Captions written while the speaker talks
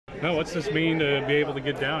No, what's this mean to be able to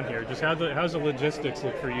get down here? Just how's the logistics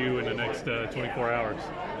look for you in the next 24 hours?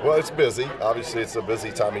 Well, it's busy. Obviously, it's a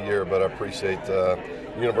busy time of year, but I appreciate the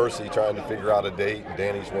university trying to figure out a date. And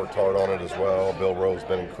Danny's worked hard on it as well. Bill Rowe's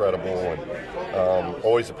been incredible, and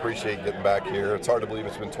always appreciate getting back here. It's hard to believe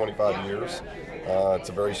it's been 25 years. It's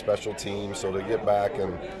a very special team, so to get back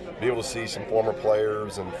and be able to see some former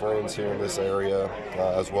players and friends here in this area,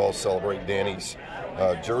 as well as celebrate Danny's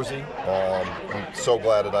jersey. I'm so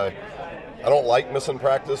glad that I don't like missing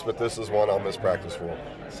practice, but this is one I'll miss practice for.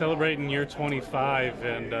 Celebrating year 25,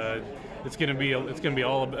 and it's going to be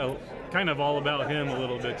all about, kind of all about him a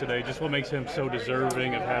little bit today. Just what makes him so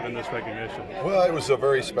deserving of having this recognition? Well, it was a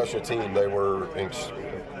very special team. They were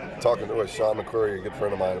talking to Sean McCreary, a good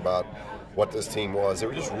friend of mine, about what this team was. They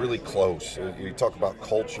were just really close. You talk about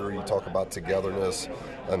culture, you talk about togetherness,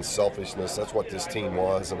 unselfishness. That's what this team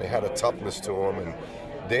was, and they had a toughness to them. And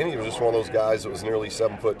Danny was just one of those guys that was nearly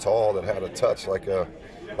 7 foot tall that had a touch like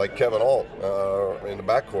Kevin Alt in the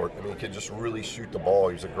backcourt. I mean, he could just really shoot the ball.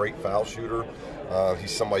 He was a great foul shooter.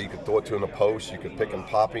 He's somebody you could throw it to in the post. You could pick and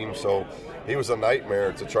pop him. So he was a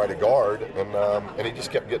nightmare to try to guard, and he just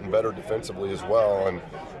kept getting better defensively as well. And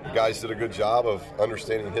the guys did a good job of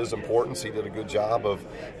understanding his importance. He did a good job of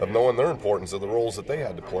knowing their importance of the roles that they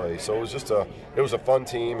had to play. So it was a fun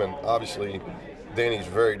team, and obviously Danny's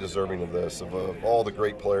very deserving of this. Of all the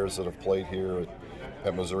great players that have played here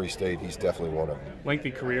at Missouri State, he's definitely one of them. Lengthy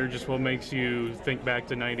career, just what makes you think back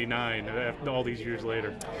to 99 all these years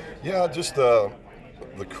later? Yeah, just the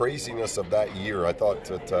craziness of that year. I thought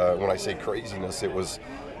that when I say craziness, it was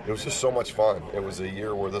just so much fun. It was a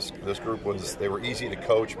year where this group they were easy to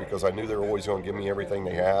coach because I knew they were always going to give me everything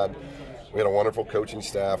they had. We had a wonderful coaching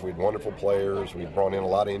staff. We had wonderful players. We brought in a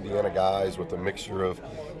lot of Indiana guys with a mixture of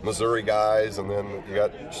Missouri guys, and then you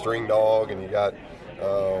got String Dog, and you got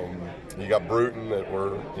Bruton that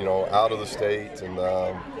were out of the state, and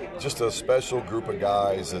just a special group of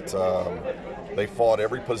guys that they fought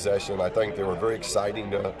every possession. I think they were very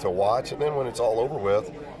exciting to watch. And then when it's all over with,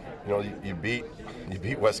 you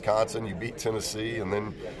beat Wisconsin, you beat Tennessee, and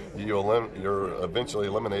then you're eventually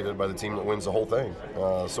eliminated by the team that wins the whole thing.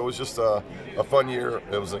 So it was just a fun year.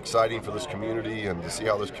 It was exciting for this community, and to see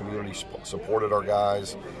how this community supported our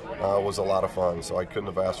guys was a lot of fun. So I couldn't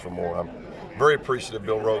have asked for more. I'm very appreciative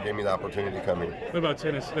Bill Rowe gave me the opportunity to come here. What about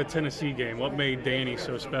the Tennessee game? What made Danny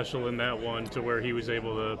so special in that one to where he was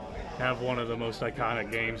able to have one of the most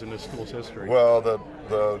iconic games in the school's history? Well,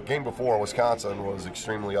 the game before Wisconsin was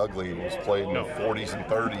extremely ugly. It was played in the 40s and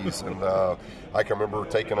 30s, and I can remember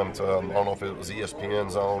taking them to, I don't know if it was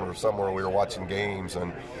ESPN Zone or somewhere, we were watching games,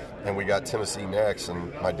 and we got Tennessee next,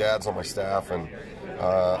 and my dad's on my staff, and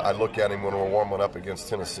I look at him when we're warming up against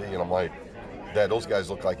Tennessee, and I'm like, Dad, those guys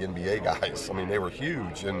look like NBA guys. I mean, they were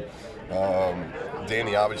huge, and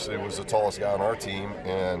Danny obviously was the tallest guy on our team,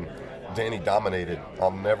 and Danny dominated.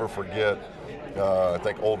 I'll never forget, I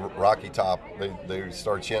think Old Rocky Top, they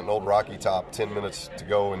started chanting Old Rocky Top 10 minutes to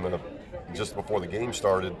go just before the game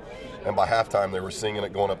started, and by halftime they were singing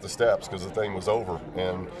it going up the steps because the thing was over,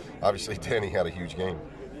 and obviously Danny had a huge game.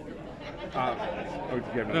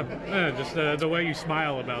 Just the way you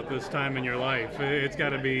smile about this time in your life. Those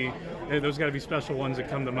got to be special ones that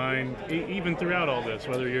come to mind, even throughout all this,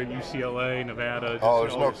 whether you're at UCLA, Nevada.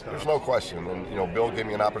 There's no question. And Bill gave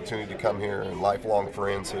me an opportunity to come here, and lifelong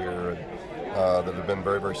friends here, and that have been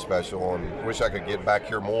very, very special. And wish I could get back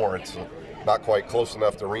here more. It's not quite close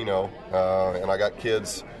enough to Reno, and I got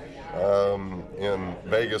kids in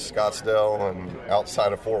Vegas, Scottsdale, and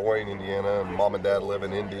outside of Fort Wayne, Indiana, and mom and dad live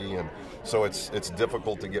in Indy, and so it's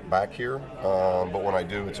difficult to get back here, but when I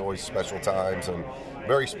do, it's always special times and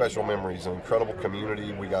very special memories. An incredible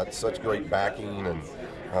community. We got such great backing, and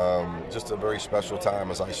just a very special time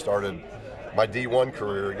as I started my D1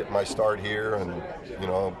 career, getting my start here, and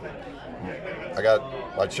I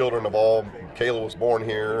got my children Kayla was born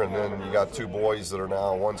here, and then you got two boys that are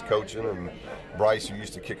now, one's coaching, and Bryce, who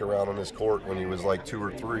used to kick around on this court when he was like 2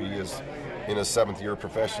 or 3, is in his 7th year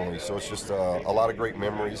professionally. So it's just a lot of great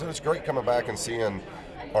memories, and it's great coming back and seeing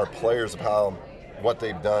our players of what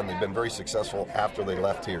they've done. They've been very successful after they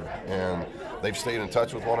left here, and they've stayed in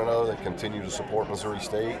touch with one another. They continue to support Missouri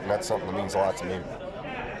State, and that's something that means a lot to me.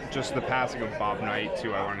 Just the passing of Bob Knight,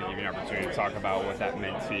 too, I wanted to give you an opportunity to talk about what that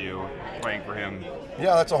meant to you, playing for him.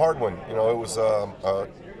 Yeah, that's a hard one. It was a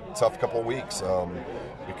tough couple of weeks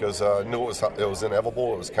because I knew it was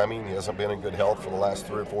inevitable. It was coming. He hasn't been in good health for the last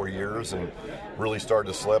 3 or 4 years, and really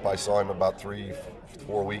started to slip. I saw him about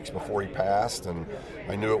 3-4 weeks before he passed, and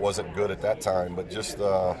I knew it wasn't good at that time. But just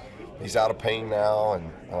he's out of pain now,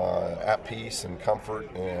 and at peace and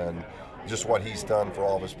comfort, and just what he's done for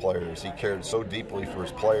all of his players. He cared so deeply for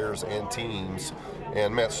his players and teams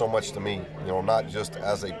and meant so much to me. Not just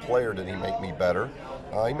as a player did he make me better,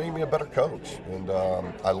 he made me a better coach. And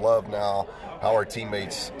I love now how our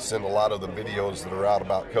teammates send a lot of the videos that are out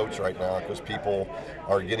about Coach right now, because people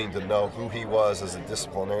are getting to know who he was as a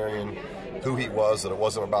disciplinarian, who he was, that it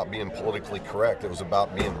wasn't about being politically correct. It was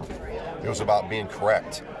about being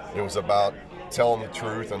correct. It was about telling the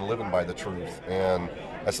truth and living by the truth. And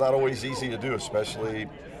that's not always easy to do, especially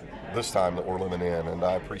this time that we're living in. And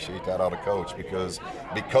I appreciate that out of Coach, because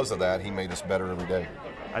of that, he made us better every day.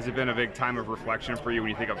 Has it been a big time of reflection for you when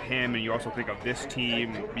you think of him and you also think of this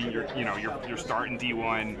team being your starting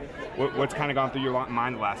D1? What's kind of gone through your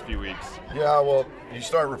mind the last few weeks? Yeah, well, you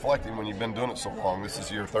start reflecting when you've been doing it so long. This is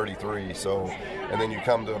year 33, and then you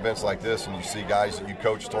come to events like this and you see guys that you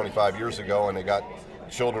coached 25 years ago and they got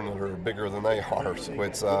children that are bigger than they are. So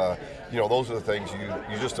it's, those are the things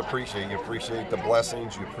you just appreciate. You appreciate the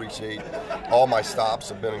blessings. You appreciate all my stops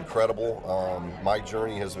have been incredible. My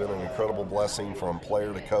journey has been an incredible blessing from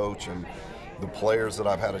player to coach, and the players that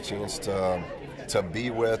I've had a chance to be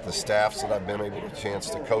with, the staffs that I've been able to chance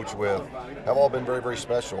to coach with, have all been very, very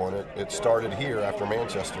special. And it started here after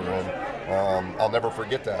Manchester, and I'll never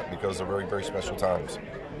forget that, because they're very, very special times.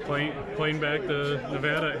 Playing back to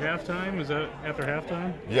Nevada at halftime? Is that after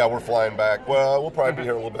halftime? Yeah, we're flying back. Well, we'll probably be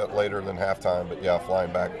here a little bit later than halftime, but yeah,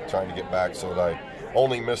 flying back, trying to get back so that I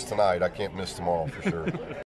only miss tonight. I can't miss tomorrow for sure.